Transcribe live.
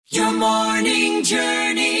Your morning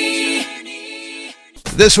journey.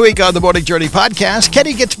 This week on the Morning Journey podcast,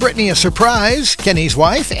 Kenny gets Brittany a surprise. Kenny's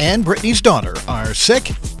wife and Brittany's daughter are sick.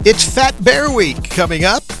 It's Fat Bear Week coming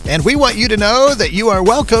up, and we want you to know that you are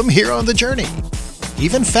welcome here on the journey.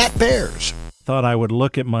 Even fat bears. Thought I would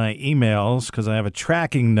look at my emails because I have a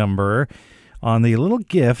tracking number on the little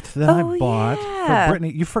gift that I bought for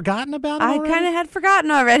Brittany. You've forgotten about it already? I kind of had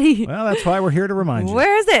forgotten already. Well, that's why we're here to remind you.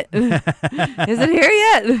 Where is it? Is it here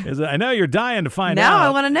yet? I know you're dying to find out. Now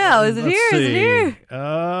I want to know. Is it here? Is it here?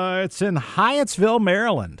 It's in Hyattsville,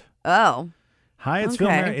 Maryland. Oh. Hyattsville,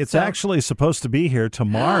 Maryland. It's actually supposed to be here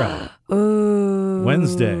tomorrow. Ooh.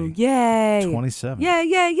 Wednesday. Yay. 27th.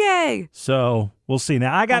 Yay. So we'll see.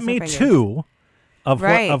 Now, I got Cross our me fingers. two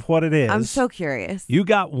of what it is. I'm so curious. You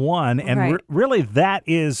got one, and really that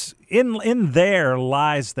is, in there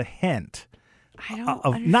lies the hint. I don't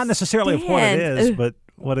of not necessarily of what it is, but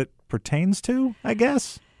what it pertains to, I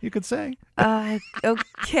guess you could say.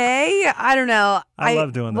 Okay. I don't know. I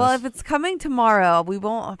love doing this. Well, if it's coming tomorrow,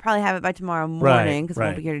 I'll probably have it by tomorrow morning because we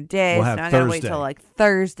won't be here today. We'll so have now I gotta wait till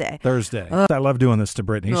Thursday. I love doing this to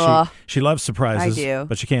Brittany. She loves surprises, I do.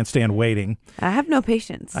 but she can't stand waiting. I have no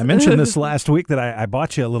patience. I mentioned this last week that I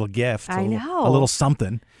bought you a little gift. I know. A little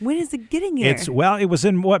something. When is it getting here? It was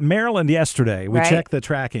in Maryland yesterday. We checked the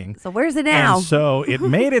tracking. So where's it now? And so it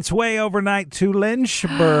made its way overnight to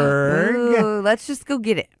Lynchburg. Ooh, let's just go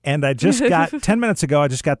get it. And I just got 10 minutes ago. I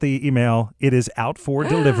just got the email. It is out for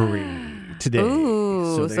delivery today.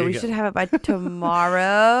 Ooh, so we should have it by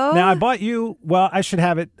tomorrow. Now I bought you. Well, I should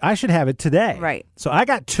have it today. Right. So I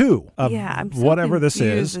got two of I'm so whatever this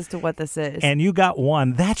confused is. As to what this is. And you got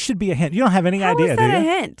one. That should be a hint. You don't have any idea, How is that do you?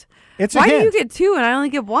 a hint? It's Why a hint. do you get two and I only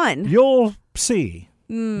get one? You'll see.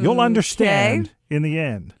 You'll understand in the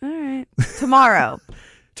end. All right. Tomorrow.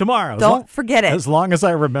 Tomorrow. Don't forget it. As long as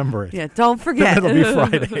I remember it. Yeah, don't forget. It'll be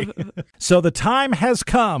Friday. So the time has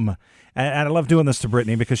come. And I love doing this to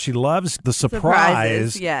Brittany because she loves the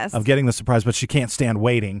surprise of getting the surprise, but she can't stand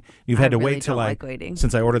waiting. You've had to wait till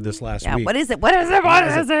since I ordered this last week. What is it? What is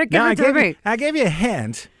it? Give it to me. I gave you a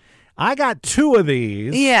hint. I got two of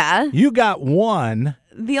these. Yeah. You got one.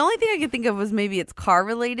 The only thing I could think of was maybe it's car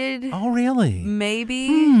related. Oh, really?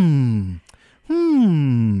 Maybe.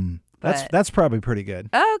 That's probably pretty good.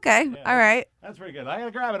 Oh, okay. Yeah, all right. That's pretty good. I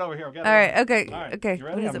gotta grab it over here. All right. Okay. All right. Okay. You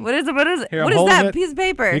ready? What is it? Here, what is that piece of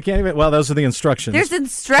paper? You can't even. Well, those are the instructions. There's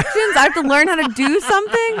instructions. I have to learn how to do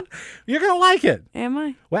something. You're gonna like it. Am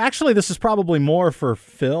I? Well, actually, this is probably more for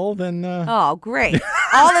Phil than. Oh, great!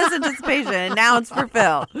 All this anticipation, and now it's for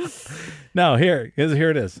Phil. No, here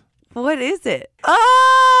it is. What is it?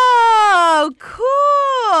 Oh,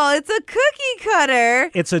 cool! It's a cookie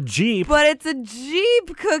cutter. It's a Jeep. But it's a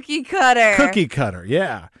Jeep cookie cutter. Cookie cutter,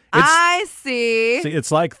 yeah. I see.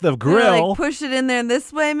 It's like the grill. Like push it in there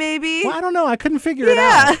this way, maybe? Well, I don't know. I couldn't figure it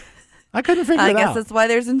out. I couldn't figure it out. I guess that's why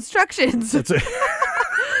there's instructions.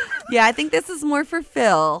 Yeah, I think this is more for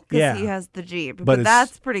Phil because he has the Jeep. But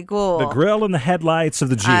that's pretty cool. The grill and the headlights of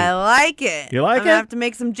the Jeep. I like it. You like I'm going to have to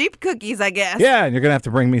make some Jeep cookies, I guess. Yeah, and you're going to have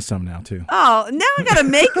to bring me some now, too. Oh, now I got to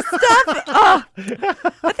make stuff? Oh,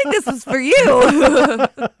 I think this was for you.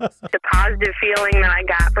 The positive feeling that I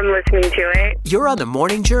got from listening to it. You're on the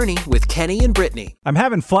morning journey with Kenny and Brittany. I'm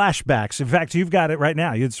having flashbacks. In fact, you've got it right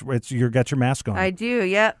now. You've got your mask on. I do,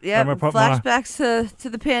 yep. Flashbacks to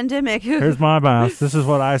the pandemic. Here's my mask. This is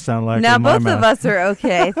what I sound like. Now both of us are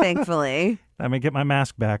okay, thankfully. Let me get my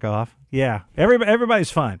mask back off. Yeah,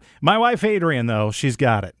 everybody's fine. My wife Adrian, though, she's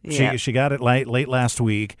got it. Yep. She got it late last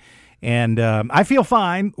week, and I feel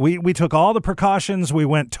fine. We took all the precautions. We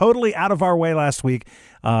went totally out of our way last week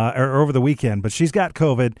or over the weekend, but she's got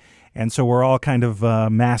COVID. And so we're all kind of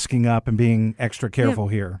masking up and being extra careful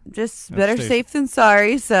here. Just better safe than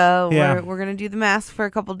sorry. So Yeah. we're going to do the mask for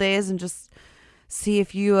a couple days and just see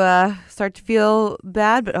if you start to feel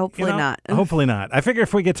bad, but hopefully not. Hopefully not. I figure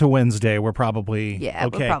if we get to Wednesday, we're probably Yeah,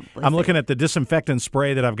 okay. we're probably I'm safe. looking at the disinfectant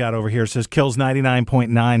spray that I've got over here. It says kills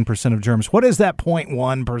 99.9% of germs. What is that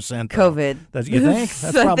 0.1%? COVID. You think?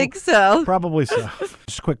 That's I think so. Probably so.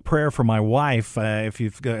 Just a quick prayer for my wife. If you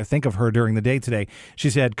think of her during the day today,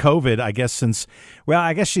 she's had COVID, I guess,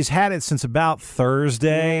 I guess she's had it since about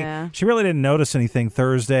Thursday. Yeah. She really didn't notice anything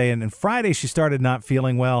Thursday. And then Friday, she started not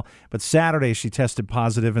feeling well. But Saturday, she tested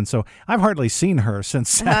positive. And so I've hardly seen her since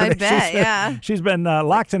Saturday. She's been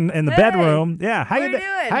locked in the bedroom. Yeah. What are you doing?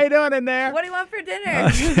 How you doing in there? What do you want for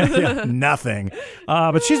dinner? Nothing.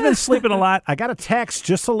 But she's been sleeping a lot. I got a text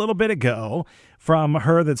just a little bit ago from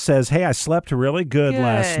her that says, hey, I slept really good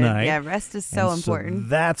last night. Yeah, rest is so important. So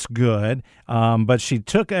that's good. But she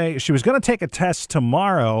was going to take a test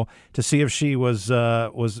tomorrow to see if she was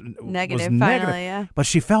negative. Finally, yeah. But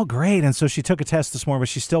she felt great, and so she took a test this morning, but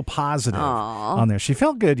she's still positive on there. She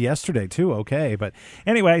felt good yesterday, too, okay. But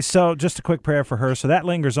anyway, so just a quick prayer for her. So that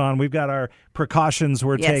lingers on. We've got our precautions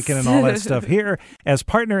we're taking and all that stuff here. As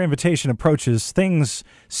partner invitation approaches, things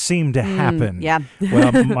seem to happen. Yeah.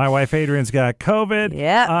 Well, my wife Adrian's got COVID.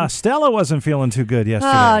 Yeah. Stella wasn't feeling too good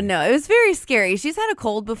yesterday. Oh, no. It was very scary. She's had a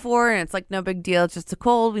cold before, and it's like no big deal. It's just a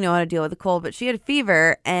cold. We know how to deal with a cold. But she had a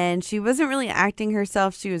fever, and she wasn't really acting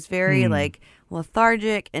herself. She was very,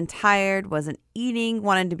 lethargic and tired, wasn't eating,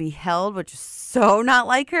 wanted to be held, which is so not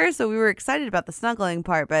like her. So we were excited about the snuggling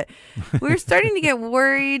part, but we were starting to get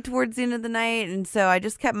worried towards the end of the night. And so I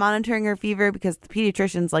just kept monitoring her fever because the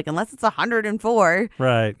pediatrician's like, unless it's 104,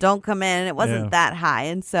 right, don't come in. It wasn't that high.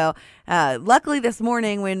 And so luckily this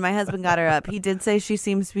morning when my husband got her up, he did say she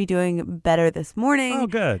seems to be doing better this morning. Oh,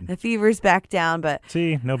 good. The fever's back down, but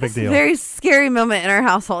see, no big deal. A very scary moment in our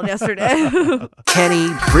household yesterday. Kenny,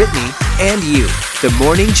 Brittany, and you. The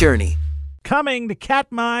Morning Journey. Coming to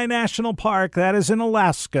Katmai National Park, that is in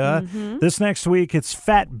Alaska. This next week, it's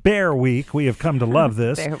Fat Bear Week. We have come to love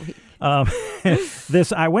this. Bear Week.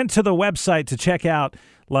 I went to the website to check out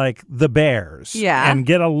the bears and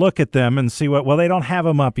get a look at them and see well, they don't have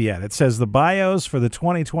them up yet. It says the bios for the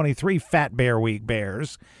 2023 Fat Bear Week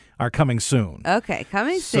bears are coming soon. Okay,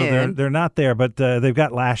 coming soon. So they're not there, but they've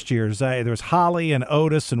got last year's. There's Holly and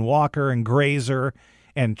Otis and Walker and Grazer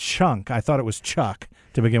and Chunk. I thought it was Chuck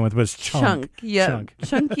to begin with, but it's Chunk. Yeah, Chunk.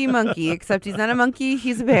 Chunky monkey, except he's not a monkey,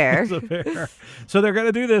 he's a bear. He's a bear. So they're going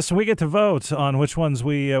to do this, and we get to vote on which ones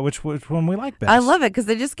which one we like best. I love it because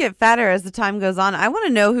they just get fatter as the time goes on. I want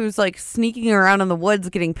to know who's sneaking around in the woods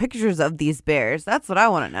getting pictures of these bears. That's what I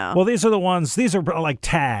want to know. Well, these are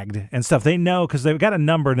tagged and stuff. They know because they've got a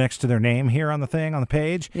number next to their name here on the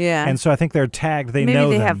page. Yeah. And so I think they're tagged. Maybe know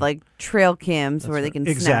they have trail cams where they can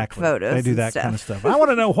snap photos. They do that kind of stuff. I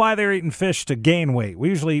want to know why they're eating fish to gain weight. We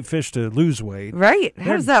usually eat fish to lose weight. Right.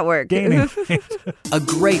 How does that work? Gaining weight. A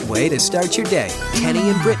great way to start your day. Kenny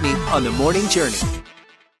and Brittany on The Morning Journey.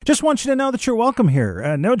 Just want you to know that you're welcome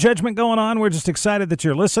here. No judgment going on. We're just excited that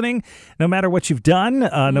you're listening, no matter what you've done,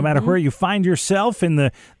 no matter where you find yourself in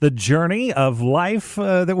the journey of life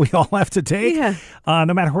that we all have to take. Yeah.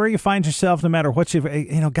 No matter where you find yourself, no matter what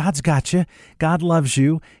God's got you. God loves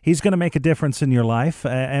you. He's going to make a difference in your life,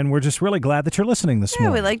 and we're just really glad that you're listening this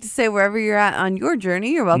morning. We like to say wherever you're at on your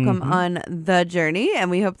journey, you're welcome on the journey, and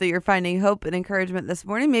we hope that you're finding hope and encouragement this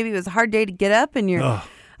morning. Maybe it was a hard day to get up, and you're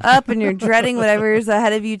up and you're dreading whatever is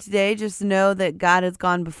ahead of you today. Just know that God has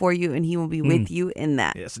gone before you and he will be with you in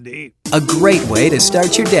that. Yes, indeed. A great way to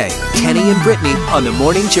start your day. Kenny and Brittany on The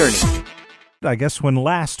Morning Journey. I guess when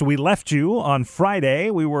last we left you on Friday,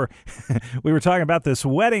 we were talking about this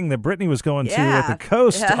wedding that Brittany was going to at the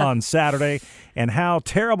coast on Saturday and how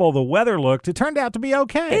terrible the weather looked. It turned out to be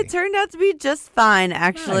okay. It turned out to be just fine,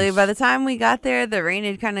 actually. Nice. By the time we got there, the rain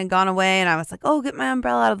had kind of gone away, and I was like, oh, get my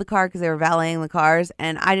umbrella out of the car because they were valeting the cars,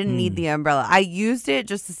 and I didn't need the umbrella. I used it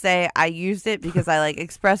just to say I used it because I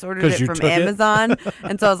express ordered it from Amazon,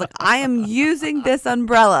 and so I was like, I am using this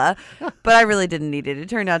umbrella, but I really didn't need it. It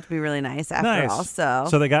turned out to be really nice after all.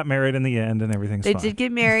 So they got married in the end, and everything's fine. They did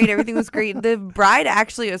get married. Everything was great. The bride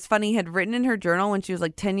actually, it was funny, had written in her journal when she was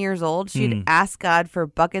 10 years old, she'd asked God for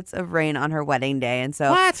buckets of rain on her wedding day. And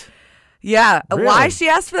so, what? Yeah. Really? Why she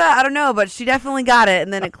asked for that, I don't know, but she definitely got it.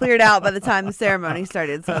 And then it cleared out by the time the ceremony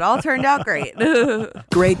started. So it all turned out great.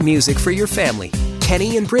 Great music for your family.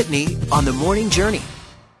 Kenny and Brittany on The Morning Journey.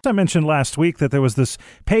 I mentioned last week that there was this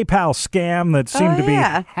PayPal scam that seemed to be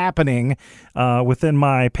happening within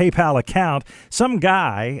my PayPal account. Some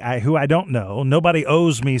guy who I don't know, nobody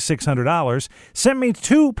owes me $600, sent me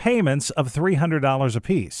 2 payments of $300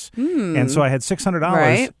 apiece. And so I had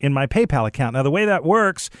 $600 in my PayPal account. Now, the way that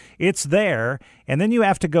works, it's there, and then you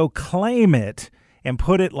have to go claim it and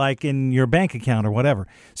put it in your bank account or whatever.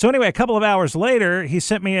 So anyway, a couple of hours later, he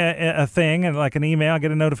sent me a thing and an email. I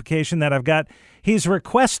get a notification that he's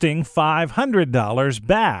requesting $500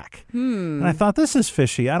 back. And I thought, this is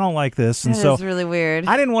fishy. I don't like this. And that is really weird.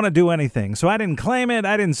 I didn't want to do anything. So I didn't claim it.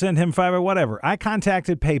 I didn't send him $5 or whatever. I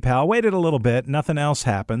contacted PayPal, waited a little bit. Nothing else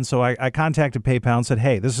happened. So I contacted PayPal and said,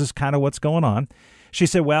 hey, this is kind of what's going on. She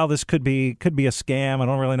said, well, this could be a scam. I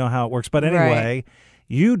don't really know how it works. But anyway,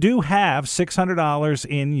 you do have $600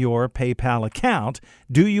 in your PayPal account.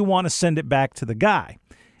 Do you want to send it back to the guy?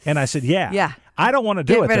 And I said, yeah. I don't want to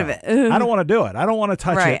do Get it. rid of though. it. I don't want to do it. I don't want to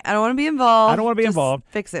touch Right. it. I don't want to be involved. I don't want to be Just involved.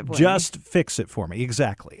 Fix it for Just me. fix it for me.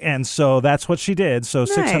 Exactly. And so that's what she did. So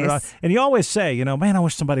 $600. Nice. And you always say, man, I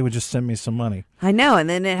wish somebody would just send me some money. I know, and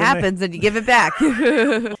then it happens and you give it back.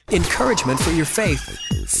 Encouragement for your faith,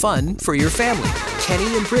 fun for your family.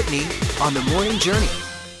 Kenny and Brittany on the morning journey.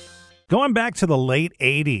 Going back to the late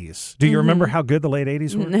 80s. Do you remember how good the late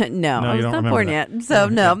 80s were? No, I you was don't not born remember yet. So,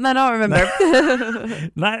 no, I don't remember.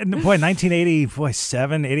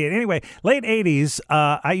 1987, 88. Anyway, late 80s,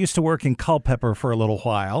 I used to work in Culpeper for a little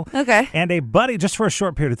while. Okay. And a buddy, just for a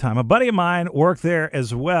short period of time, a buddy of mine worked there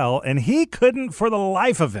as well, and he couldn't, for the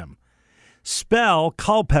life of him, spell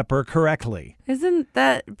Culpeper correctly. Isn't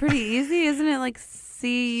that pretty easy? Isn't it like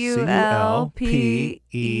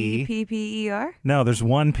CULPEPPER? No, there's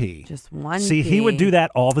one P. Just one See, P. he would do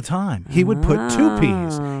that all the time. He would put two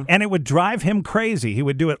P's, Oh. and it would drive him crazy. He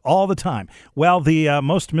would do it all the time. Well, the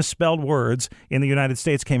most misspelled words in the United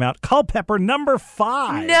States came out. Culpeper number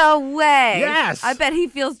 5. No way. Yes. I bet he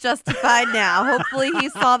feels justified now. Hopefully he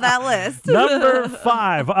saw that list. Number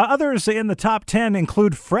 5. Others in the top 10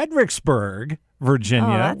 include Fredericksburg, Virginia,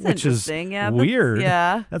 Oh, that's which is interesting. Yeah, that's- weird.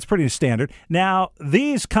 yeah. That's pretty standard. Now,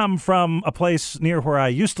 these come from a place near where I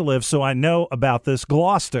used to live, so I know about this.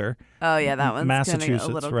 Gloucester, Oh, yeah, that one's Massachusetts, a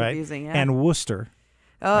little right? confusing. Yeah. And Worcester.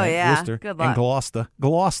 oh, right? yeah. Worcester Good and luck.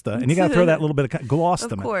 Gloucester. And you got to throw that little bit of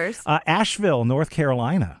Gloucester. Of course. Asheville, North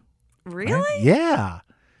Carolina. Really? Right? Yeah.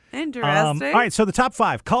 Interesting. All right, so the top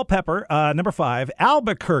 5. Culpeper, number 5.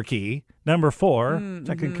 Albuquerque, number 4.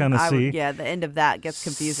 I can kind of see. Yeah, the end of that gets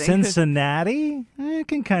confusing. Cincinnati, I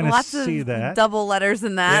can kind of Lots see of that. double letters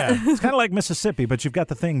in that. Yeah, it's kind of like Mississippi, but you've got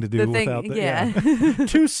the thing to do The thing- without the yeah.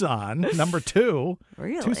 Tucson, number 2.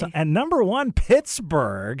 Really? Tucson, and number 1,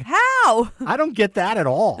 Pittsburgh. How? I don't get that at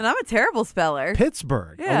all. And I'm a terrible speller.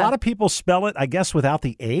 Pittsburgh. A Yeah. lot of people spell it, I guess, without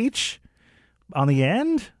the H on the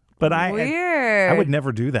end, but I Weird. would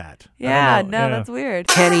never do that. I Yeah, don't know. no, that's weird.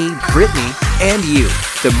 Kenny, Brittany, and you.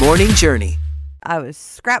 The morning journey. I was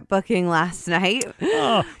scrapbooking last night.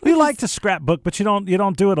 Oh, you like to scrapbook, but you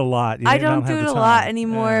don't do it a lot. You I don't have do it the a lot time.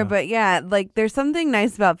 anymore, Yeah. but yeah, like there's something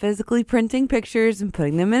nice about physically printing pictures and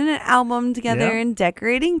putting them in an album together Yeah. and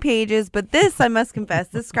decorating pages. But this, I must confess,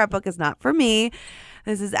 this scrapbook is not for me.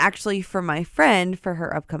 This is actually for my friend for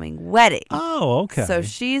her upcoming wedding. Oh, okay. So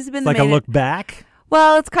she's been It's like the a main- look back.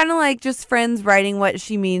 Well, it's kind of like just friends writing what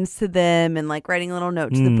she means to them and like writing a little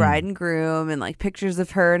note to the bride and groom and like pictures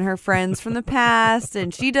of her and her friends from the past.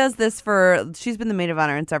 And she does this she's been the maid of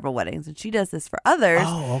honor in several weddings and she does this for others.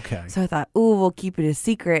 Oh, okay. So I thought, ooh, we'll keep it a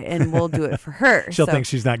secret and we'll do it for her. She'll So- think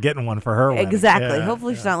she's not getting one for her wedding. Exactly. Yeah,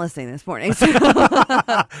 Hopefully she's not listening this morning.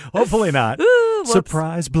 Hopefully not. Ooh, whoops.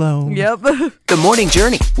 Surprise blown. Yep. The morning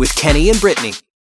journey with Kenny and Brittany.